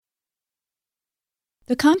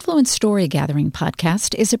The Confluence Story Gathering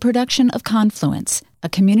podcast is a production of Confluence, a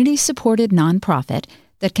community-supported nonprofit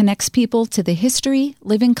that connects people to the history,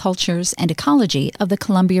 living cultures, and ecology of the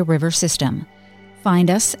Columbia River system.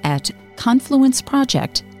 Find us at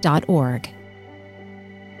confluenceproject.org.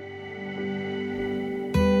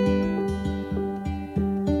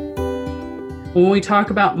 When we talk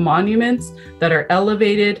about monuments that are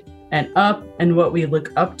elevated and up and what we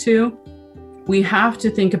look up to, we have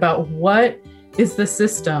to think about what is the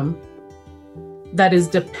system that is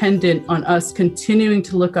dependent on us continuing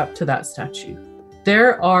to look up to that statue.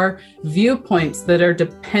 There are viewpoints that are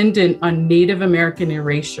dependent on Native American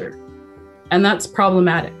erasure, and that's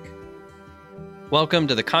problematic. Welcome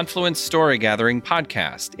to the Confluence Story Gathering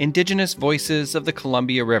podcast, Indigenous Voices of the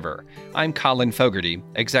Columbia River. I'm Colin Fogarty,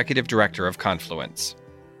 Executive Director of Confluence.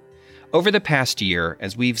 Over the past year,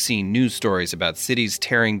 as we've seen news stories about cities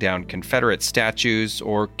tearing down Confederate statues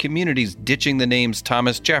or communities ditching the names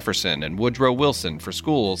Thomas Jefferson and Woodrow Wilson for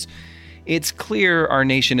schools, it's clear our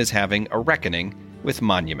nation is having a reckoning with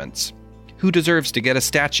monuments. Who deserves to get a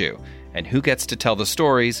statue, and who gets to tell the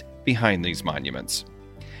stories behind these monuments?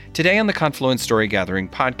 Today on the Confluence Story Gathering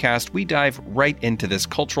podcast, we dive right into this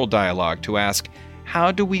cultural dialogue to ask,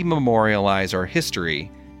 how do we memorialize our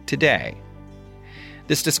history today?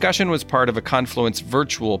 This discussion was part of a Confluence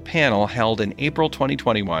virtual panel held in April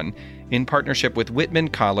 2021 in partnership with Whitman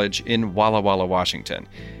College in Walla Walla, Washington.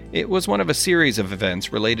 It was one of a series of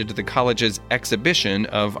events related to the college's exhibition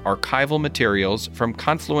of archival materials from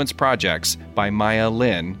Confluence projects by Maya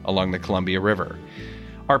Lin along the Columbia River.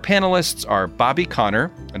 Our panelists are Bobby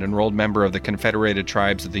Connor, an enrolled member of the Confederated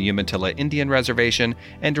Tribes of the Umatilla Indian Reservation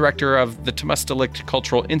and director of the Temustalict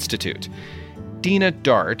Cultural Institute. Dina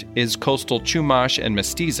Dart is coastal Chumash and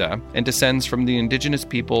Mestiza and descends from the indigenous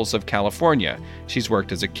peoples of California. She's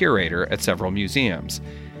worked as a curator at several museums.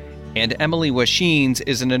 And Emily Washines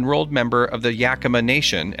is an enrolled member of the Yakima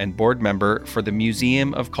Nation and board member for the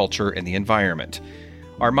Museum of Culture and the Environment.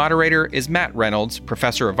 Our moderator is Matt Reynolds,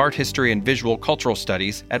 professor of art history and visual cultural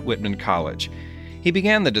studies at Whitman College. He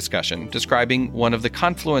began the discussion describing one of the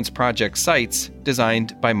Confluence Project sites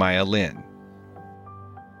designed by Maya Lin.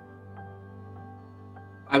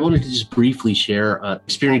 I wanted to just briefly share an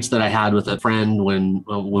experience that I had with a friend when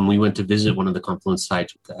we went to visit one of the Confluence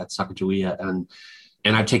sites at Sacagawea, and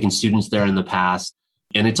I've taken students there in the past.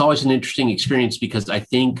 And it's always an interesting experience because I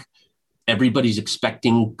think everybody's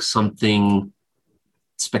expecting something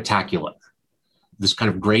spectacular, this kind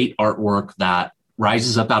of great artwork that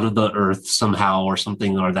rises up out of the earth somehow or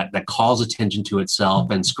something, or that calls attention to itself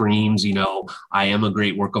and screams, I am a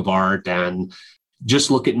great work of art, and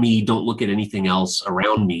just look at me, don't look at anything else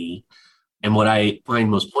around me. And what I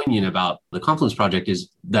find most poignant about the Confluence Project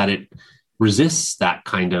is that it resists that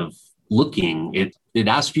kind of looking. It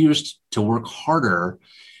asks viewers to work harder,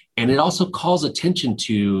 and it also calls attention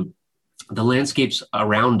to the landscapes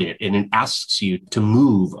around it, and it asks you to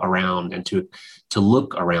move around and to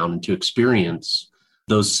look around and to experience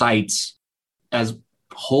those sites as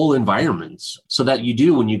whole environments, so that you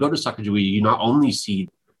do, when you go to Sacagawea, you not only see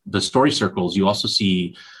the story circles, you also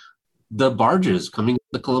see the barges coming up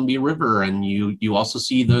the Columbia River, and you also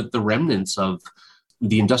see the remnants of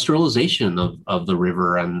the industrialization of the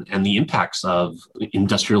river and the impacts of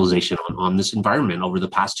industrialization on this environment over the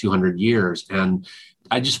past 200 years. And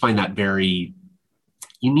I just find that very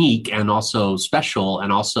unique and also special,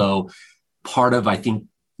 and also part of, I think,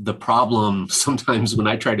 the problem sometimes when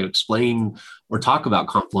I try to explain or talk about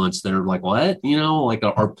Confluence, they're like, what?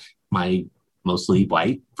 Or my mostly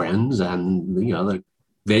white friends, and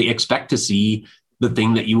they expect to see the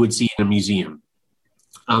thing that you would see in a museum.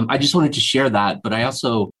 I just wanted to share that, but I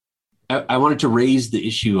also I wanted to raise the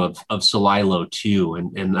issue of Celilo too,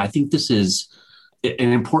 and I think this is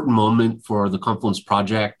an important moment for the Confluence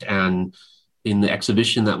Project. And in the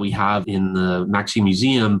exhibition that we have in the Maxey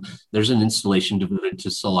Museum, there's an installation devoted to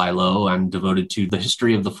Celilo and devoted to the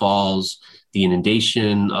history of the falls, the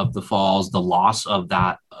inundation of the falls, the loss of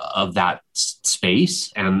that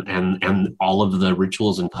space, and all of the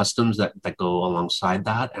rituals and customs that go alongside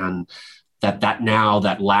that, and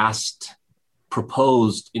that last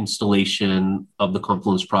proposed installation of the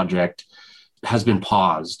Confluence Project has been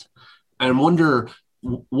paused. And I wonder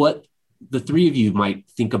what the three of you might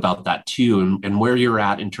think about that too, and where you're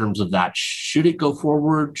at in terms of that. Should it go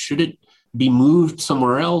forward? Should it be moved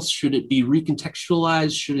somewhere else? Should it be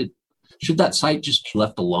recontextualized? Should that site just be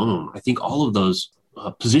left alone? I think all of those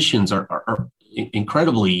positions are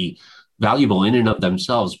incredibly valuable in and of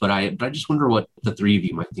themselves, but I just wonder what the three of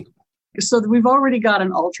you might think about. So we've already got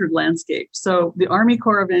an altered landscape. So the Army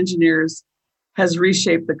Corps of Engineers has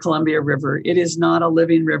reshaped the Columbia River. It is not a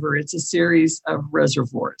living river. It's a series of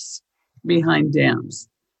reservoirs behind dams.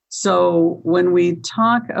 So when we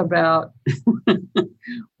talk about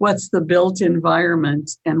what's the built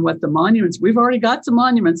environment and what the monuments, we've already got some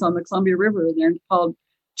monuments on the Columbia River. They're called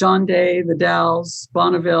John Day, the Dalles,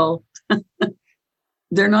 Bonneville.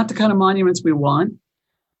 They're not the kind of monuments we want.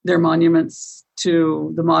 They're monuments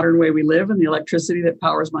to the modern way we live and the electricity that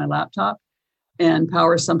powers my laptop and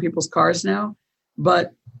powers some people's cars now.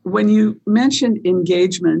 But when you mentioned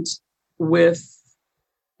engagement with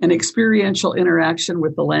an experiential interaction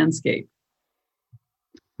with the landscape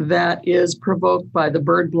that is provoked by the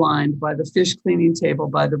bird blind, by the fish cleaning table,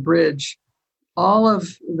 by the bridge, all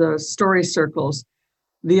of the story circles,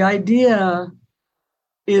 the idea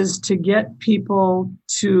is to get people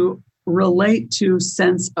to relate to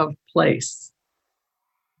sense of place.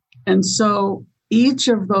 And so each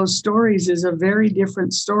of those stories is a very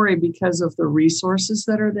different story because of the resources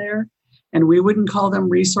that are there. And we wouldn't call them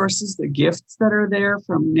resources, the gifts that are there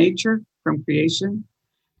from nature, from creation.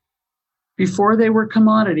 Before they were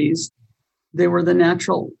commodities, they were the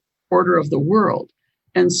natural order of the world.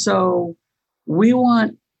 And so we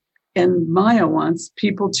want, and Maya wants,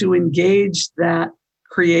 people to engage that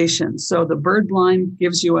creation. So the bird blind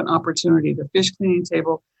gives you an opportunity. The fish cleaning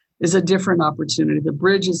table is a different opportunity. The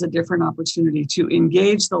bridge is a different opportunity to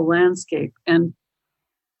engage the landscape. And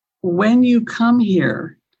when you come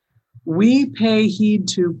here, we pay heed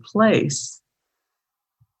to place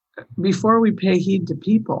before we pay heed to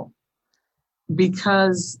people,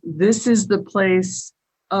 because this is the place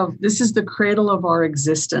of, this is the cradle of our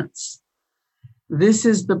existence. This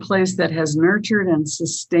is the place that has nurtured and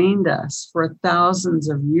sustained us for thousands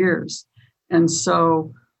of years. And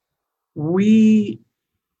so we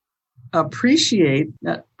appreciate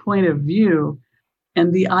that point of view,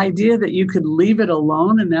 and the idea that you could leave it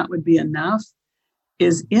alone and that would be enough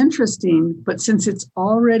is interesting. But since it's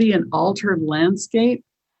already an altered landscape,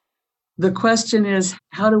 the question is,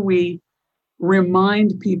 how do we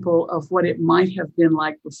remind people of what it might have been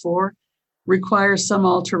like before? Requires some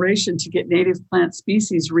alteration to get native plant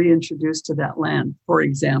species reintroduced to that land, for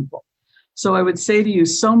example. So I would say to you,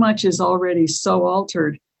 so much is already so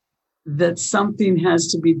altered that something has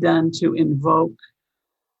to be done to invoke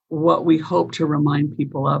what we hope to remind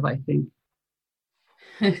people of, I think.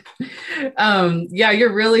 Yeah,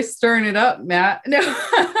 you're really stirring it up, Matt. No,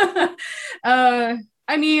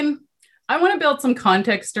 I mean, I want to build some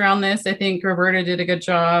context around this. I think Roberta did a good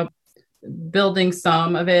job building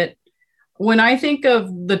some of it. When I think of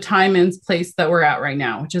the time and place that we're at right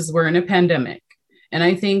now, which is we're in a pandemic, and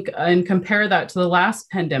I think and compare that to the last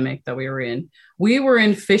pandemic that we were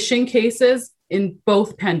in fishing cases in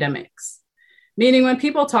both pandemics. Meaning when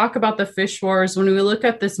people talk about the fish wars, when we look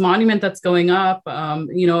at this monument that's going up,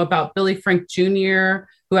 about Billy Frank Jr.,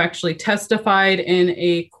 who actually testified in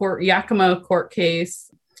a Yakima court case,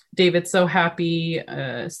 David So Happy,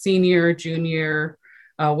 Senior, Junior,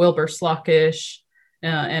 Wilbur Slockish,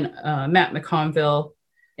 and Matt McConville,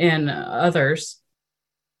 and others.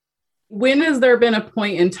 When has there been a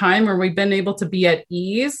point in time where we've been able to be at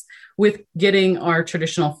ease with getting our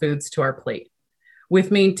traditional foods to our plate,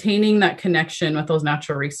 with maintaining that connection with those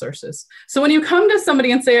natural resources? So when you come to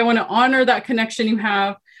somebody and say, I want to honor that connection you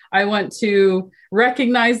have, I want to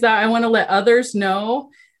recognize that, I want to let others know,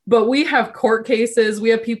 but we have court cases, we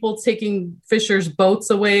have people taking fishers' boats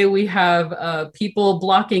away, we have people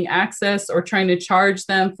blocking access or trying to charge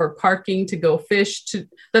them for parking to go fish,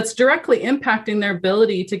 that's directly impacting their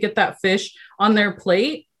ability to get that fish on their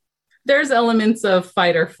plate. There's elements of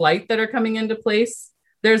fight or flight that are coming into place.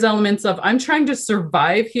 There's elements of, I'm trying to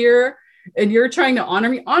survive here and you're trying to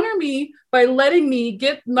honor me by letting me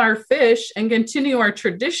get our fish and continue our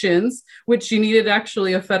traditions, which you needed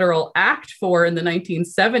actually a federal act for in the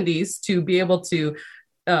 1970s to be able to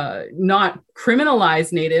not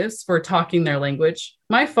criminalize natives for talking their language.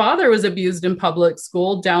 My father was abused in public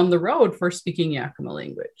school down the road for speaking Yakima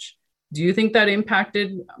language. Do you think that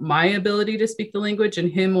impacted my ability to speak the language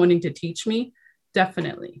and him wanting to teach me?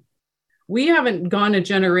 Definitely. We haven't gone a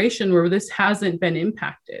generation where this hasn't been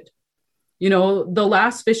impacted. The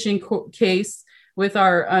last fishing case with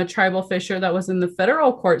our tribal fisher that was in the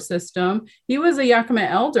federal court system, he was a Yakima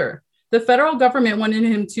elder. The federal government wanted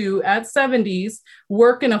him to, at 70s,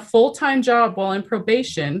 work in a full-time job while in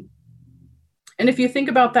probation. And if you think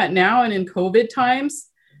about that now and in COVID times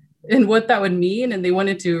and what that would mean, and they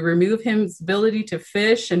wanted to remove his ability to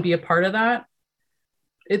fish and be a part of that,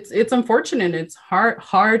 it's unfortunate. It's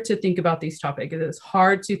hard to think about these topics. It's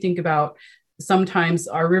hard to think about sometimes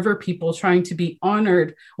our river people trying to be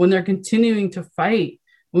honored when they're continuing to fight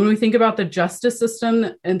When we think about the justice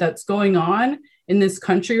system and that's going on in this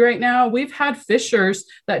country right now, we've had fishers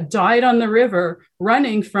that died on the river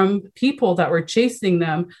running from people that were chasing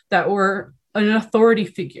them, that were an authority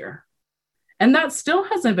figure. And that still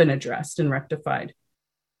hasn't been addressed and rectified.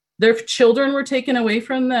 Their children were taken away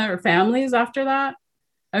from their families after that.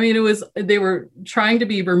 I mean, they were trying to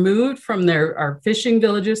be removed from our fishing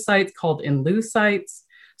villages sites called in lieu sites.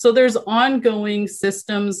 So there's ongoing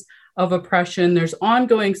systems of oppression. There's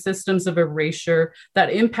ongoing systems of erasure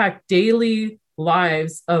that impact daily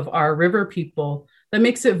lives of our river people that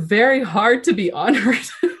makes it very hard to be honored.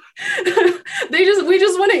 We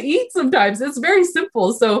just want to eat sometimes. It's very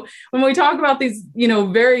simple. So when we talk about these,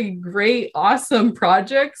 very great, awesome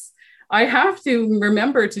projects, I have to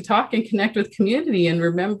remember to talk and connect with community and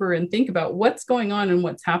remember and think about what's going on and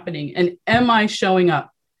what's happening. And am I showing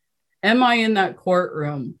up? Am I in that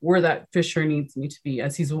courtroom where that fisher needs me to be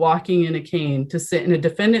as he's walking in a cane to sit in a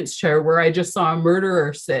defendant's chair where I just saw a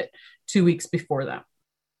murderer sit 2 weeks before that?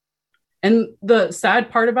 And the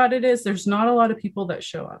sad part about it is there's not a lot of people that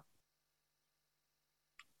show up.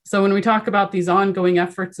 So when we talk about these ongoing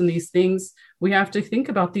efforts and these things, we have to think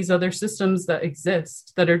about these other systems that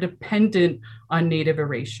exist that are dependent on Native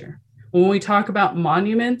erasure. When we talk about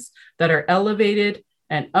monuments that are elevated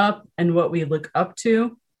and up and what we look up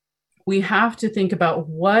to, we have to think about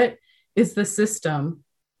what is the system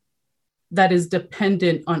that is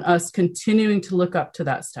dependent on us continuing to look up to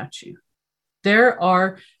that statue. There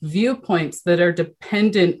are viewpoints that are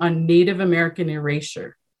dependent on Native American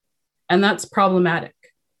erasure, and that's problematic.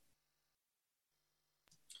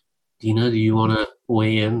 Dina, do you want to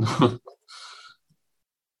weigh in?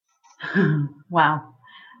 Wow.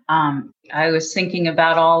 I was thinking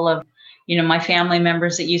about all of, my family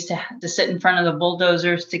members that used to have to sit in front of the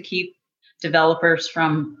bulldozers to keep developers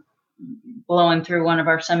from blowing through one of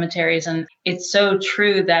our cemeteries. And it's so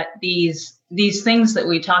true that these things that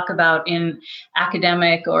we talk about in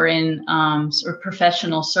academic or in sort of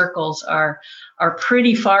professional circles are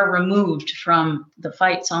pretty far removed from the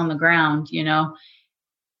fights on the ground,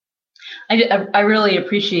 I really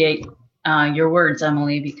appreciate your words,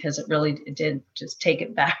 Emily, because it really did just take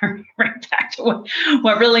it back right back to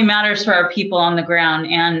what really matters for our people on the ground.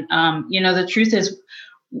 And, the truth is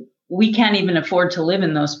we can't even afford to live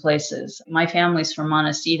in those places. My family's from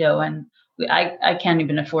Montecito, and I can't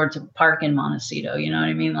even afford to park in Montecito. You know what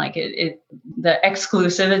I mean? Like the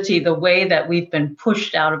exclusivity, the way that we've been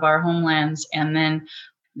pushed out of our homelands, and then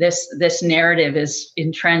this narrative is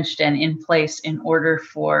entrenched and in place in order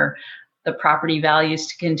for the property values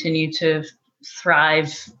to continue to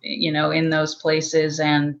thrive, in those places,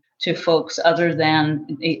 and to folks other than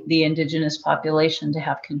the indigenous population to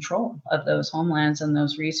have control of those homelands and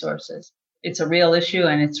those resources. It's a real issue,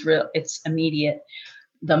 and it's immediate.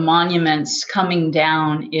 The monuments coming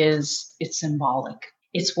down it's symbolic.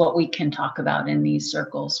 It's what we can talk about in these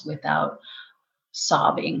circles without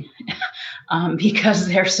sobbing, because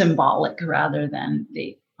they're symbolic rather than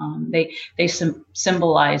they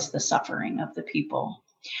symbolize the suffering of the people.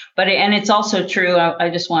 But it's also true.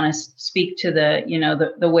 I just want to speak to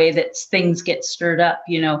the way that things get stirred up.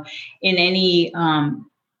 In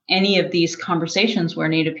any of these conversations where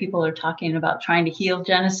Native people are talking about trying to heal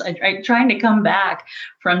genocide, right? Trying to come back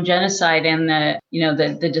from genocide and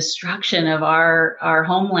the destruction of our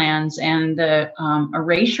homelands and the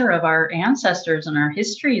erasure of our ancestors and our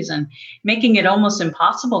histories, and making it almost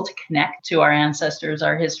impossible to connect to our ancestors,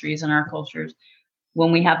 our histories, and our cultures.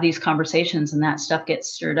 When we have these conversations and that stuff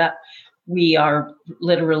gets stirred up, we are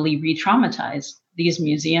literally re-traumatized. These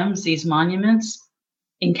museums, these monuments,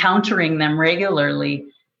 encountering them regularly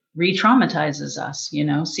re-traumatizes us,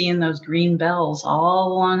 seeing those green bells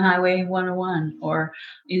all along Highway 101, or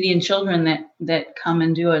Indian children that come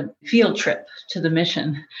and do a field trip to the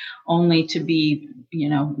mission only to be,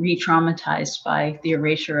 re-traumatized by the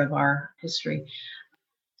erasure of our history.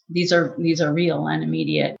 These are real and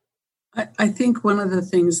immediate. I think one of the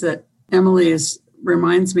things that Emily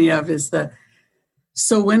reminds me of is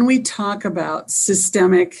so when we talk about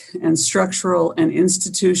systemic and structural and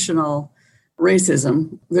institutional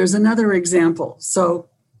racism, there's another example. So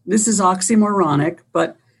this is oxymoronic,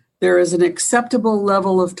 but there is an acceptable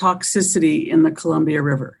level of toxicity in the Columbia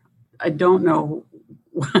River. I don't know.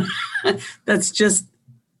 That's just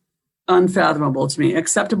unfathomable to me.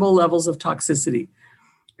 Acceptable levels of toxicity.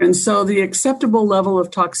 And so the acceptable level of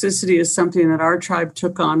toxicity is something that our tribe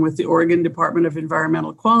took on with the Oregon Department of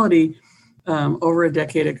Environmental Quality over a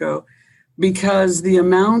decade ago, because the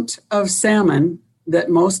amount of salmon that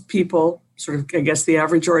most people, sort of, I guess the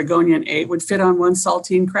average Oregonian ate, would fit on one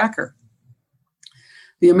saltine cracker.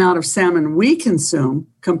 The amount of salmon we consume,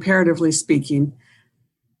 comparatively speaking,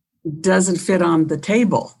 doesn't fit on the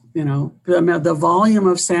table, the volume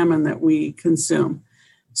of salmon that we consume.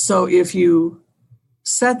 So if you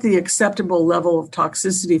set the acceptable level of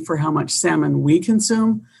toxicity for how much salmon we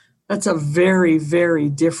consume, that's a very, very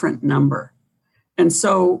different number. And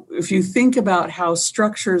so if you think about how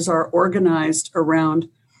structures are organized around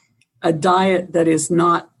a diet that is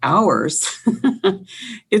not ours,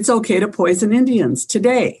 it's okay to poison Indians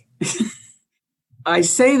today. I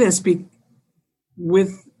say this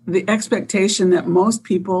with the expectation that most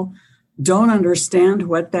people don't understand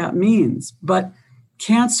what that means. But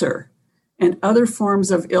cancer and other forms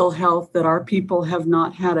of ill health that our people have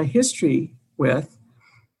not had a history with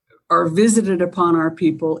are visited upon our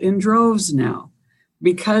people in droves now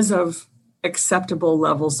because of acceptable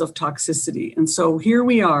levels of toxicity. And so here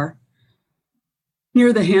we are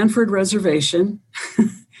near the Hanford Reservation,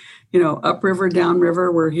 upriver,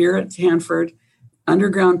 downriver. We're here at Hanford.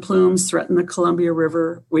 Underground plumes threaten the Columbia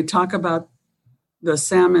River. We talk about the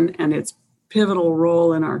salmon and its pivotal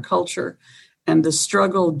role in our culture and the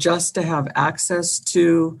struggle just to have access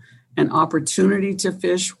to an opportunity to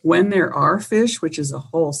fish when there are fish, which is a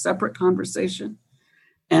whole separate conversation.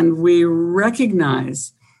 And we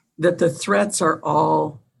recognize that the threats are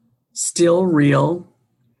all still real.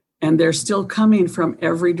 And they're still coming from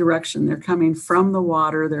every direction. They're coming from the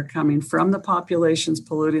water. They're coming from the populations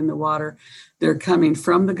polluting the water. They're coming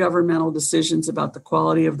from the governmental decisions about the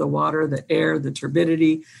quality of the water, the air, the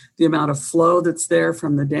turbidity, the amount of flow that's there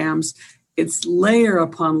from the dams. It's layer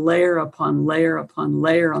upon layer upon layer upon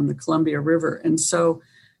layer on the Columbia River. And so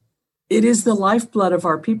it is the lifeblood of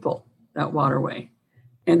our people, that waterway.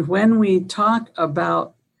 And when we talk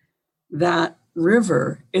about that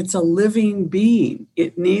river, it's a living being.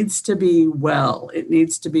 It needs to be well. It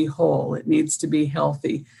needs to be whole. It needs to be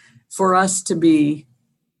healthy for us to be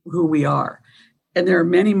who we are. And there are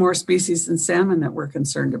many more species than salmon that we're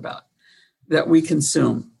concerned about, that we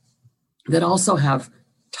consume, that also have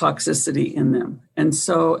toxicity in them. And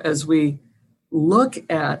so as we look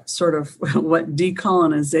at sort of what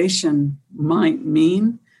decolonization might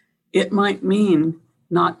mean, it might mean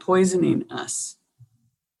not poisoning us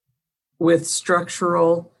with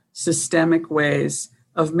structural, systemic ways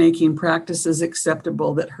of making practices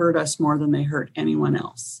acceptable that hurt us more than they hurt anyone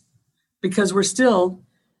else. Because we're still,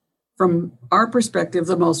 from our perspective,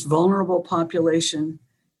 the most vulnerable population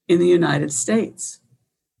in the United States,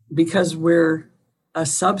 because we're a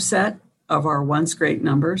subset of our once great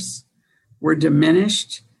numbers. We're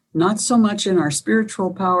diminished, not so much in our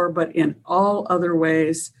spiritual power, but in all other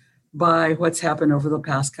ways by what's happened over the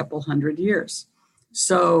past couple hundred years.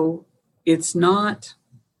 So it's not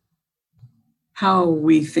how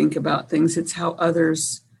we think about things, it's how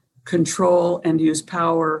others control and use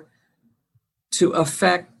power to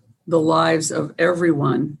affect the lives of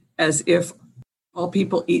everyone, as if all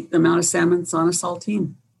people eat the amount of salmon on a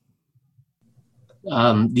saltine.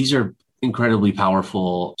 These are incredibly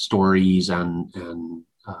powerful stories and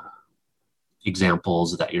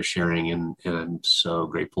examples that you're sharing, and I'm so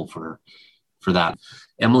grateful for that.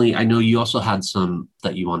 Emily, I know you also had some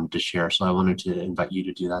that you wanted to share, so I wanted to invite you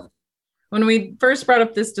to do that. When we first brought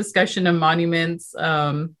up this discussion of monuments,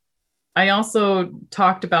 I also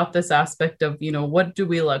talked about this aspect of, what do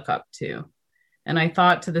we look up to? And I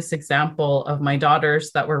thought to this example of my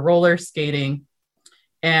daughters that were roller skating,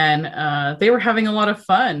 and they were having a lot of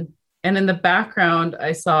fun. And in the background,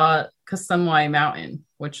 I saw Kasamwai Mountain,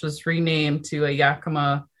 which was renamed to a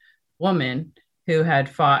Yakima woman who had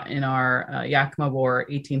fought in our Yakima War,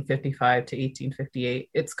 1855 to 1858.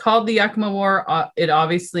 It's called the Yakima War. It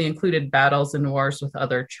obviously included battles and wars with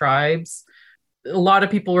other tribes. A lot of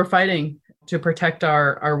people were fighting to protect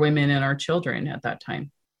our women and our children at that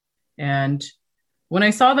time. And when I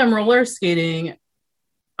saw them roller skating,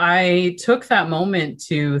 I took that moment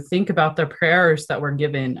to think about the prayers that were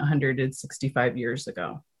given 165 years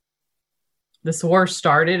ago. This war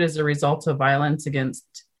started as a result of violence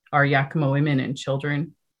against our Yakima women and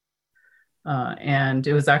children. And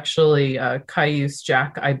it was actually Cayuse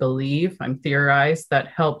Jack, I believe, I'm theorized, that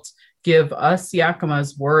helped give us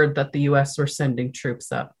Yakimas word that the U.S. were sending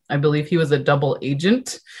troops up. I believe he was a double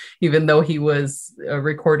agent, even though he was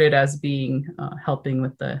recorded as being helping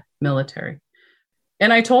with the military.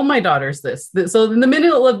 And I told my daughters this. So in the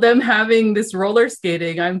middle of them having this roller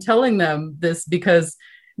skating, I'm telling them this because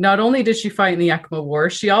not only did she fight in the Yakima War,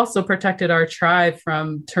 she also protected our tribe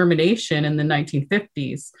from termination in the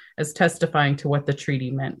 1950s as testifying to what the treaty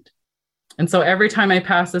meant. And so every time I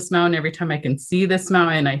pass this mountain, every time I can see this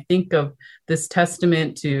mountain, I think of this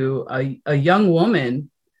testament to a young woman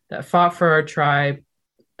that fought for our tribe,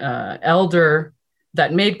 elder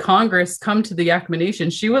that made Congress come to the Yakama Nation.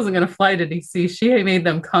 She wasn't going to fly to DC. She made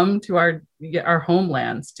them come to our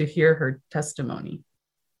homelands to hear her testimony.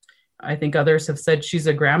 I think others have said she's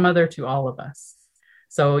a grandmother to all of us.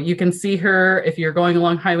 So you can see her if you're going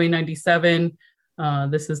along Highway 97.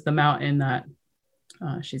 This is the mountain that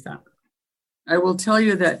she's at. I will tell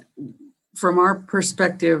you that from our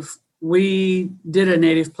perspective, we did a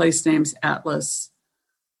Native Place Names Atlas,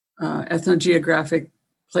 Ethnogeographic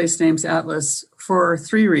Place Names Atlas, for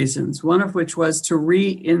 3 reasons, one of which was to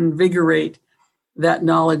reinvigorate that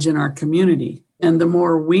knowledge in our community. And the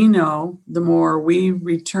more we know, the more we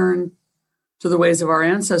return to the ways of our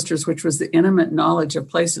ancestors, which was the intimate knowledge of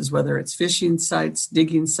places, whether it's fishing sites,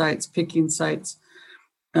 digging sites, picking sites,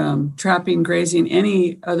 trapping, grazing,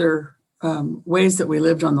 any other ways that we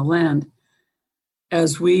lived on the land.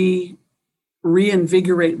 As we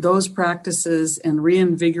reinvigorate those practices and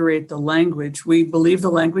reinvigorate the language, we believe the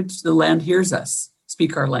land hears us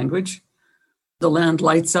speak our language. The land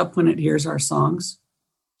lights up when it hears our songs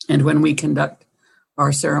and when we conduct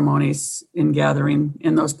our ceremonies in gathering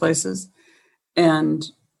in those places. And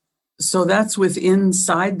so that's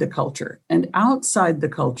inside the culture. And outside the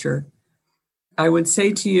culture, I would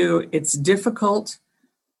say to you, it's difficult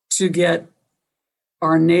to get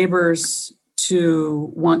our neighbors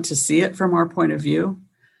to want to see it from our point of view.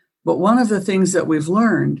 But one of the things that we've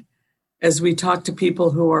learned as we talk to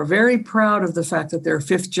people who are very proud of the fact that they're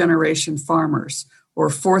 5th generation farmers or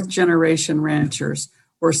 4th generation ranchers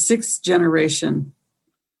or 6th generation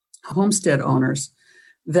homestead owners,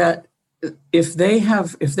 that if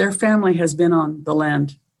their family has been on the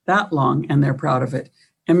land that long and they're proud of it,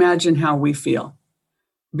 imagine how we feel.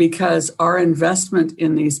 Because our investment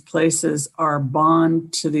in these places, our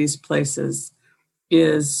bond to these places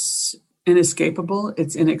is inescapable,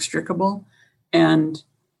 it's inextricable. And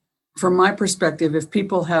from my perspective, if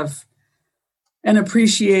people have an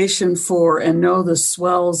appreciation for and know the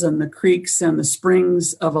swells and the creeks and the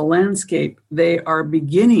springs of a landscape, they are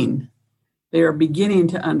beginning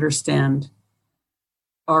to understand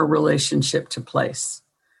our relationship to place.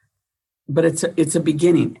 But it's a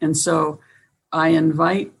beginning. And so I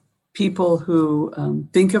invite people who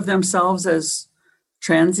think of themselves as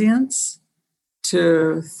transients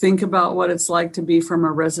to think about what it's like to be from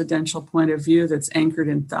a residential point of view that's anchored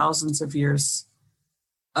in thousands of years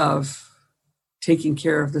of taking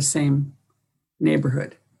care of the same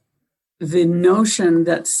neighborhood. The notion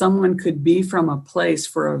that someone could be from a place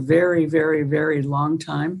for a very, very, very long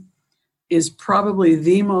time is probably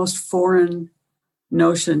the most foreign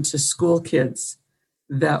notion to school kids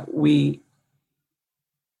that we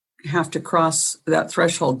have to cross that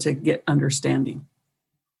threshold to get understanding.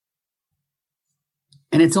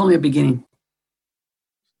 And it's only a beginning.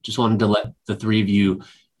 Just wanted to let the 3 of you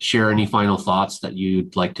share any final thoughts that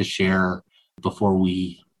you'd like to share before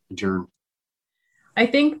we adjourn. I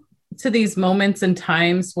think to these moments and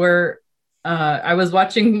times where I was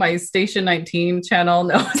watching my Station 19 channel,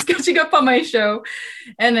 and I was catching up on my show,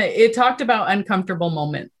 and it talked about uncomfortable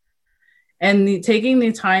moments and taking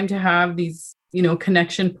the time to have these,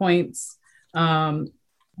 connection points.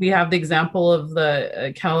 We have the example of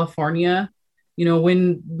the California,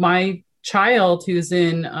 when my child who's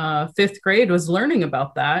in 5th grade was learning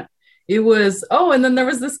about that, it was, and then there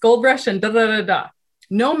was this gold rush and da-da-da-da.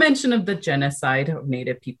 No mention of the genocide of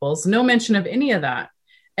Native peoples, no mention of any of that.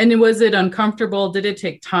 And was it uncomfortable? Did it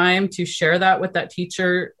take time to share that with that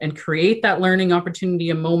teacher and create that learning opportunity,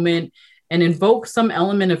 a moment, and invoke some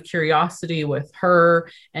element of curiosity with her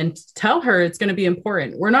and tell her it's going to be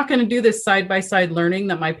important? We're not going to do this side-by-side learning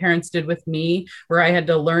that my parents did with me, where I had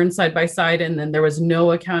to learn side-by-side and then there was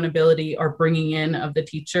no accountability or bringing in of the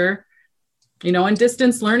teacher. And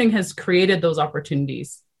distance learning has created those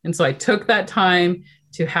opportunities. And so I took that time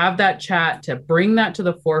to have that chat, to bring that to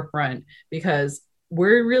the forefront, because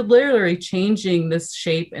we're literally changing this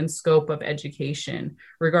shape and scope of education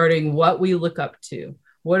regarding what we look up to.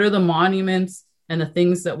 What are the monuments and the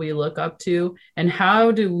things that we look up to? And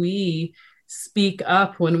how do we speak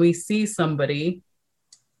up when we see somebody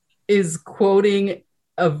is quoting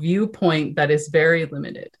a viewpoint that is very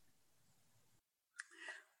limited?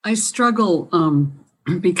 I struggle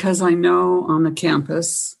because I know on the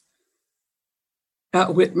campus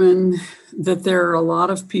at Whitman that there are a lot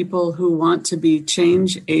of people who want to be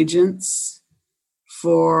change agents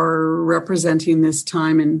for representing this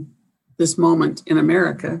time in this moment in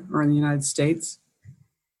America or in the United States.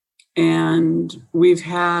 And we've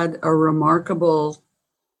had a remarkable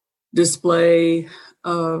display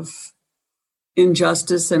of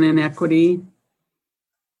injustice and inequity.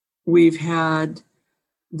 We've had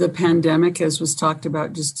the pandemic, as was talked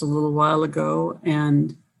about just a little while ago,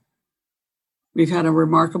 and We've had a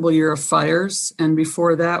remarkable year of fires, and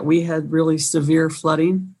before that, we had really severe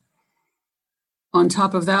flooding. On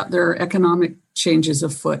top of that, there are economic changes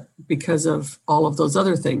afoot because of all of those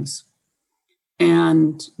other things.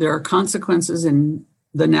 And there are consequences in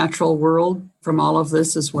the natural world from all of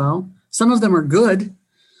this as well. Some of them are good,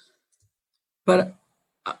 but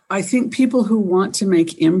I think people who want to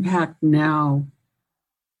make impact now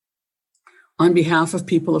on behalf of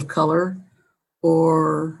people of color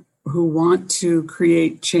or who want to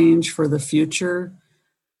create change for the future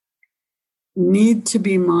need to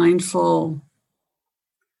be mindful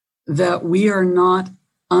that we are not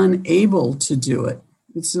unable to do it.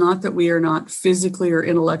 It's not that we are not physically or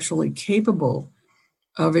intellectually capable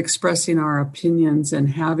of expressing our opinions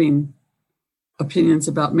and having opinions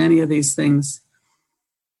about many of these things,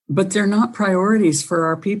 but they're not priorities for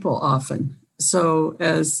our people often. So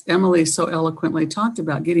as Emily so eloquently talked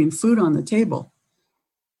about, getting food on the table,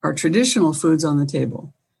 our traditional foods on the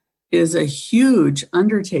table, is a huge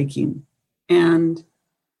undertaking. And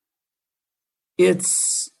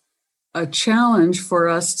it's a challenge for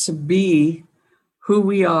us to be who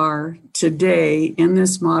we are today in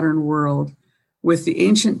this modern world with the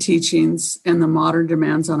ancient teachings and the modern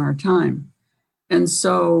demands on our time. And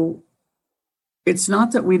so it's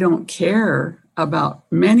not that we don't care about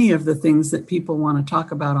many of the things that people want to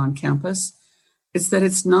talk about on campus. It's that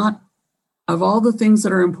it's not, of all the things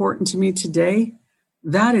that are important to me today,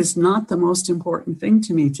 that is not the most important thing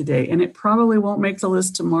to me today. And it probably won't make the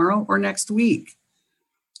list tomorrow or next week.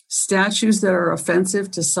 Statues that are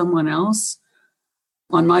offensive to someone else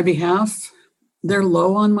on my behalf, they're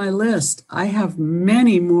low on my list. I have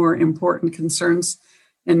many more important concerns,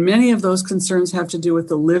 and many of those concerns have to do with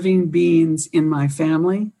the living beings in my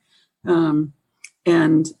family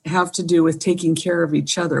and have to do with taking care of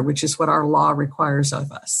each other, which is what our law requires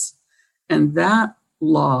of us. And that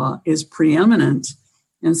law is preeminent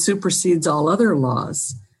and supersedes all other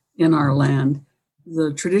laws in our land,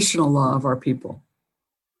 the traditional law of our people.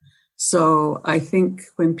 So I think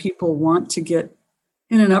when people want to get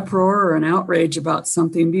in an uproar or an outrage about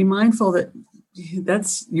something, be mindful that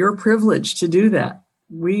that's your privilege to do that.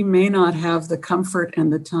 We may not have the comfort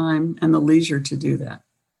and the time and the leisure to do that.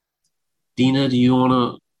 Dina, do you want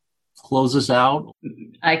to close us out?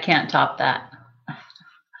 I can't top that.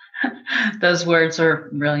 Those words are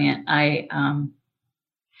brilliant. I'll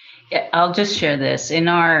just share this. In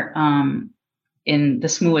our in the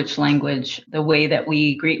Smuish language, the way that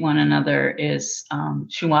we greet one another is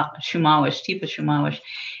Shumawish, Tipa Shumawish.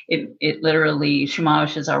 It literally,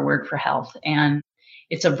 Shumawish is our word for health, and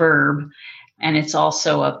it's a verb, and it's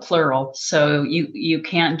also a plural. So you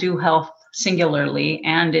can't do health singularly,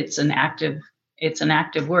 and it's an active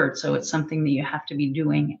word. So it's something that you have to be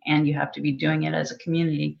doing, and you have to be doing it as a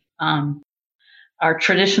community. Our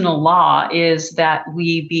traditional law is that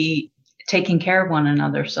we be taking care of one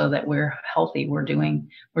another so that we're healthy. We're doing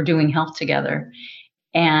health together.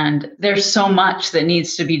 And there's so much that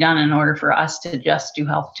needs to be done in order for us to just do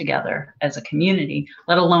health together as a community,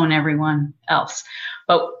 let alone everyone else.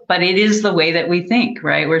 But it is the way that we think,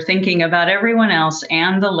 right? We're thinking about everyone else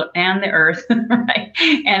and the earth, right?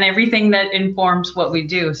 And everything that informs what we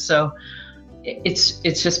do. So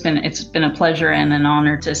it's been a pleasure and an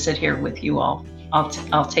honor to sit here with you all.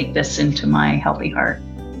 I'll take this into my healthy heart.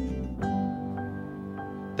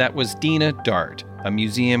 That was Dina Dart, a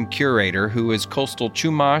museum curator who is coastal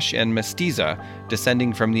Chumash and Mestiza,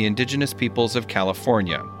 descending from the indigenous peoples of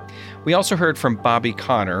California. We also heard from Bobby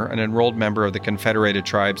Connor, an enrolled member of the Confederated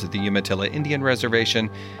Tribes of the Umatilla Indian Reservation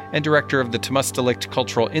and director of the Temustalict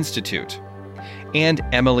Cultural Institute, and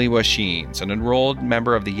Emily Washines, an enrolled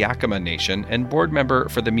member of the Yakima Nation and board member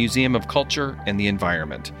for the Museum of Culture and the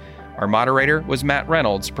Environment. Our moderator was Matt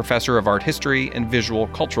Reynolds, professor of art history and visual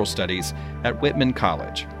cultural studies at Whitman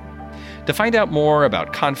College. To find out more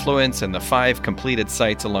about Confluence and the 5 completed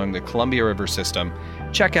sites along the Columbia River system,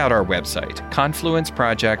 check out our website,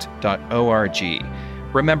 confluenceproject.org.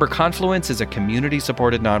 Remember, Confluence is a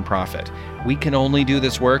community-supported nonprofit. We can only do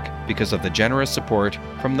this work because of the generous support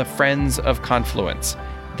from the Friends of Confluence.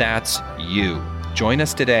 That's you. Join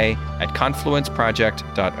us today at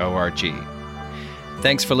confluenceproject.org.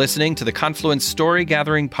 Thanks for listening to the Confluence Story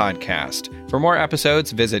Gathering Podcast. For more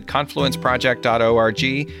episodes, visit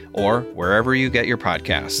confluenceproject.org or wherever you get your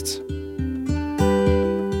podcasts.